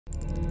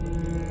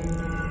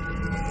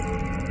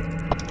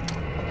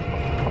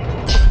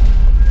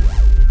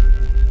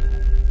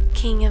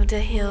King of the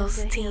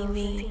Hills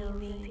TV.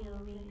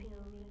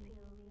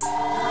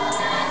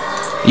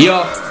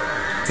 Yo,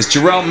 it's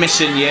Jahreal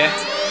Mission, yeah.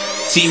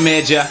 Team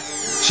Major.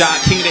 Shout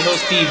out King of the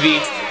Hills TV.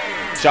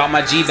 Shout out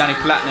my G Danny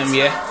Platinum,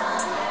 yeah.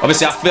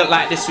 Obviously, I felt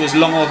like this was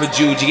long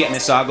overdue, do you get me?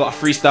 So I got a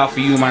freestyle for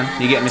you, man.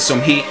 You get me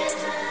some heat.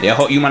 Yeah,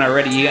 hope you man are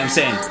ready, you get what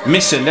I'm saying?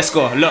 Mission, let's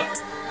go, look.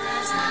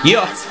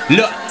 Yo,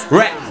 look,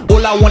 right.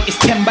 All I want is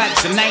 10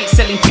 bags, and I ain't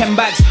selling 10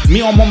 bags.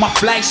 Me, I'm on my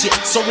fly shit.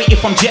 Sorry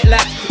if I'm jet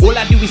lagged. All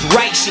I do is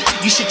write shit.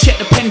 You should check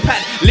the pen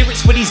pad.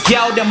 Lyrics for these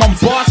gal, them on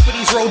bars for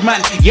these road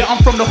man. Yeah, I'm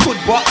from the hood,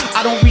 but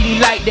I don't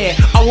really like there.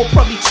 I would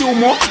probably chill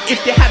more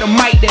if they had a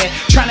mic there.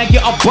 Trying to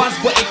get a buzz,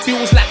 but it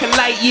feels like a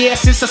light year.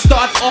 Since I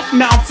started off,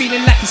 now I'm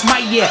feeling like it's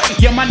my year.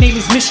 Yeah, my name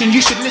is Mission.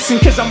 You should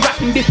listen, cause I'm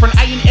rapping different.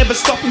 I ain't ever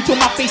stopping till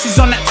my face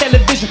is on that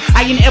television.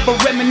 I ain't ever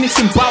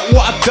reminiscing about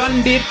what a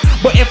gun did.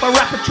 But if a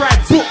rapper tried,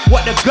 book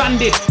what the gun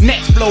did.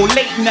 Next flow,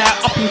 late night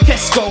up in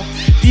Tesco.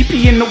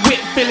 DP in the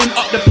whip, filling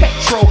up the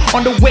petrol.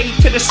 On the way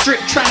to the strip,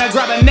 trying to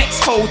grab a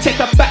next hoe.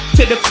 Take her back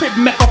to the crib,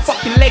 make her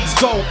fucking legs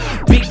go.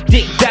 Big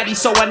dick daddy,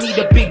 so I need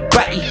a big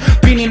batty.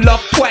 Been in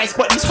love twice,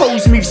 but these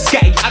hoes move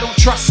scatty. I don't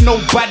trust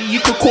nobody, you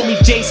could call me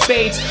J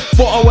Spades.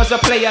 Thought I was a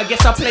player,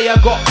 guess a player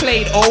got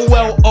played. Oh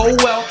well,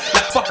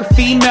 like fuck a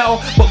female.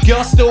 But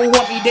girls still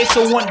want me, they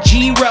still want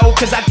Jahrel.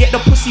 Cause I get the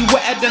pussy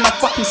wetter than a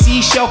fucking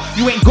seashell.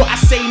 You ain't gotta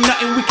say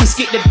nothing, we can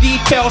skip the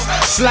details.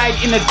 Slide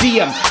in a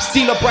DM,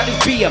 steal a brother's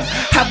BM.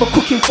 Have a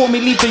cooking for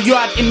me, leave the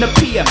yard in the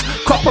PM.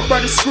 Copper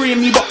brothers scream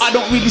me, but I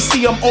don't really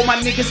see them. All my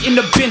niggas in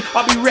the bin,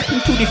 I'll be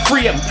repping till they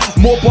free them.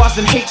 More bars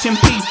than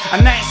HMP,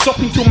 and I ain't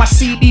stopping till my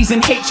CDs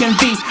in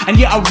HMV. And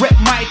yeah, I rep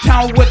my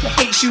town with the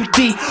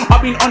HUD.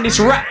 I've been on this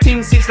rap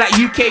thing since like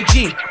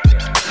UKG.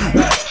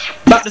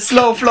 About the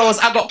slow flows,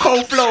 I got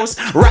cold flows.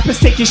 Rappers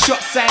taking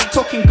shots, I ain't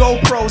talking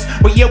GoPros.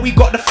 But yeah, we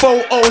got the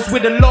photos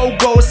with the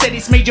logo. Said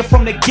it's major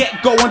from the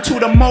get-go until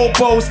the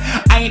mobos.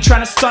 I ain't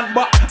trying to stunt,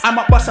 but I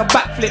might bust a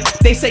backflip.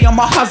 They say I'm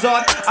a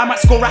hazard, I might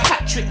score a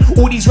hat-trick.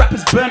 All these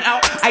rappers burnt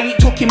out, I ain't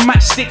talking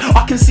matchstick.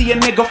 I can see a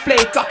nigga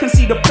flake, I can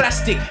see the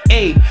plastic.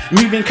 Ayy,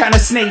 moving kinda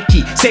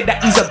snaky. Said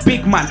that he's a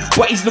big man,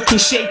 but he's looking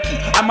shaky.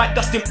 I might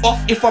dust him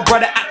off if a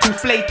brother acting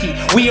flaky.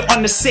 We ain't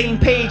on the same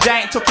page,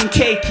 I ain't talking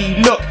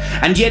cakey. Look,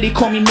 and yeah, they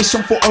call me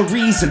Mission for a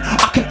reason.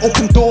 I can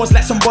open doors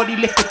like somebody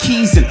left the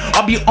keys in.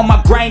 I'll be on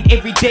my grind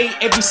every day,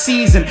 every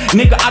season.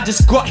 Nigga, I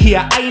just got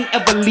here, I ain't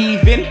ever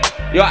leaving.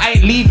 Yo, I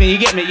ain't leaving, you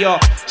get me, yo.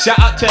 Shout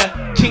out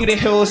to King of the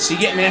Hills, you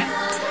get me.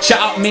 Shout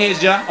out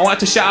Major, I want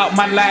to shout out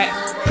man like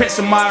Prince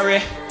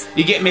Amari,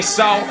 you get me,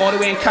 Sal, all the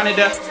way in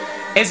Canada.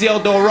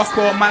 Eziel Do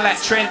Rocco, man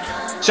like Trent.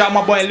 Shout out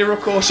my boy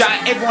Lyrical, shout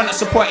out everyone that's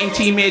supporting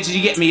Team Major,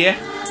 you get me, yeah.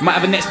 Might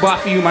have a next bar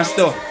for you, man,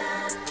 still.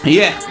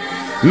 Yeah,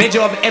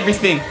 Major of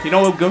everything, you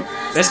know what we're good.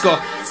 Let's go.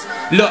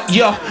 Look,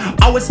 yo,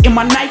 I was in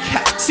my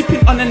nightcap,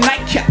 sipping on a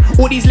nightcap.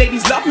 All these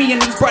ladies love me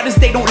and these brothers,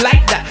 they don't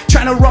like that.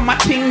 Trying to run my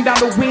thing down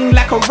the wing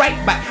like a right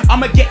back.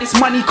 I'ma get this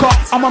money car,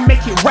 I'ma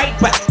make it right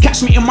back.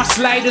 Catch me in my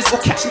sliders or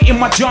catch me in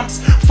my jumps.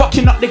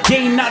 Fucking up the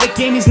game, now the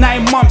game is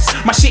 9 months.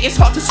 My shit is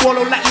hard to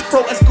swallow like your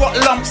throat has got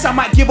lumps. I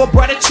might give a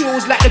brother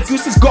chills like the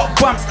goose has got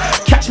bumps.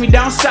 Catch me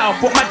down south,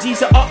 but my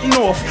G's are up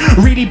north.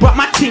 Really about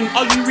my thing,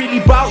 are you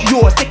really about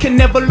yours? They can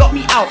never lock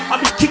me out,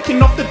 I'll be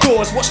kicking off the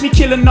doors. Watch me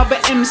kill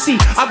another MC,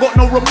 I got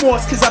no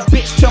remorse. Cause I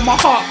bitch till my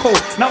heart cold.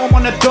 Now I'm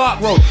on a dark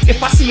road.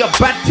 If I see a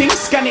bad thing,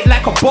 scan it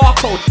like a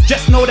barcode.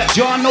 Just know that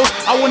John knows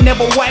I will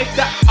never wipe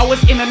that. I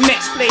was in the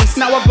next place,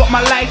 now I got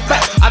my life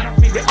back. I don't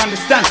think they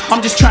understand,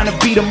 I'm just trying to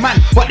be the man.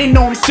 But they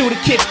know I'm still the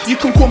kid, you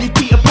can call me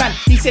Peter Pan.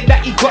 He said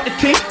that he got the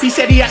thing, he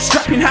said he had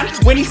strap in hand.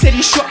 When he said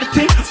he shot the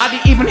thing, I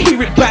didn't even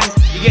hear it bang.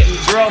 You get me,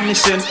 Jahreal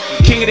Mission,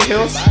 King of the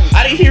Hills.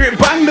 I didn't hear it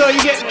bang though,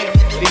 you get me?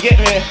 You get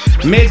me?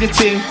 Major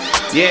thing.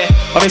 Yeah,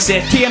 obviously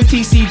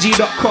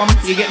tmtcg.com,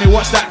 you get me,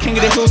 watch that King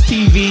of the Hills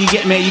TV, you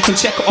get me, you can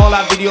check all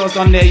our videos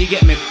on there, you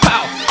get me,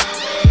 pow!